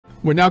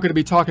We're now going to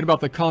be talking about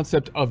the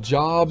concept of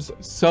jobs,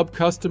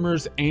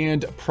 sub-customers,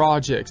 and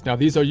projects. Now,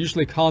 these are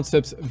usually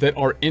concepts that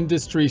are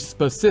industry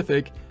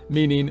specific,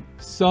 meaning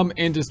some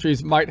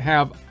industries might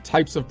have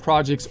types of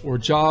projects or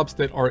jobs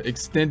that are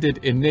extended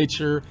in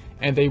nature,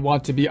 and they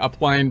want to be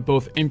applying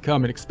both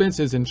income and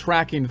expenses and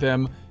tracking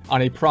them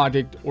on a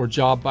project or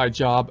job by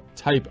job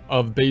type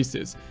of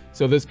basis.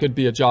 So this could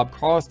be a job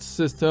cost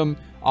system.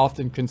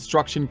 Often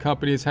construction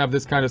companies have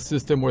this kind of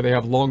system where they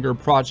have longer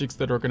projects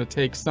that are going to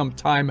take some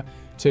time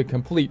to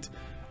complete.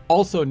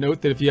 Also note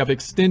that if you have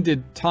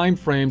extended time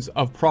frames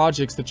of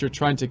projects that you're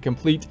trying to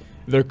complete,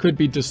 there could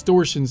be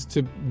distortions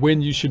to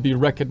when you should be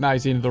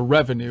recognizing the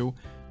revenue.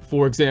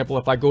 For example,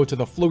 if I go to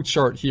the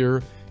flowchart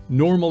here,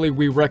 normally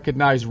we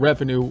recognize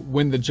revenue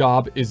when the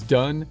job is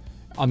done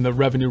on the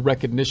revenue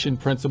recognition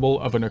principle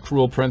of an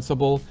accrual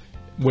principle.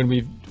 When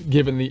we've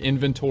given the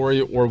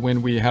inventory or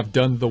when we have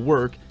done the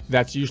work,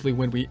 that's usually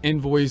when we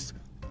invoice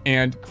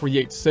and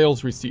create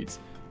sales receipts.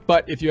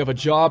 But if you have a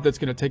job that's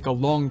going to take a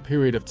long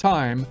period of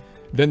time,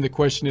 then the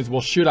question is, well,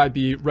 should I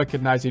be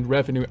recognizing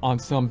revenue on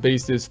some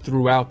basis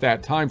throughout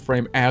that time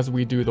frame as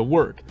we do the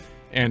work?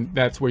 And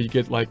that's where you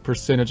get like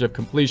percentage of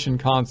completion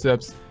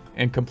concepts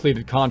and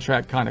completed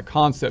contract kind of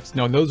concepts.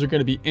 Now, those are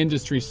going to be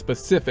industry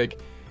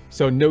specific.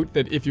 So note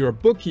that if you're a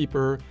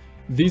bookkeeper,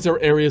 these are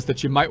areas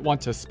that you might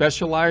want to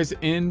specialize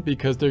in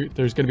because there's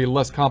going to be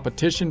less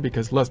competition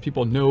because less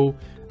people know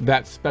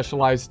that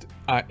specialized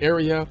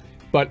area.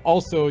 But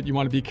also you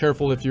want to be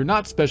careful if you're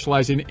not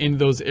specializing in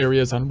those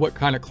areas on what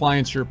kind of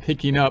clients you're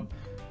picking up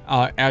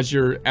as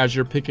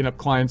you're picking up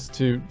clients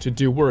to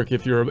do work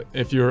if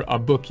you're a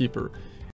bookkeeper.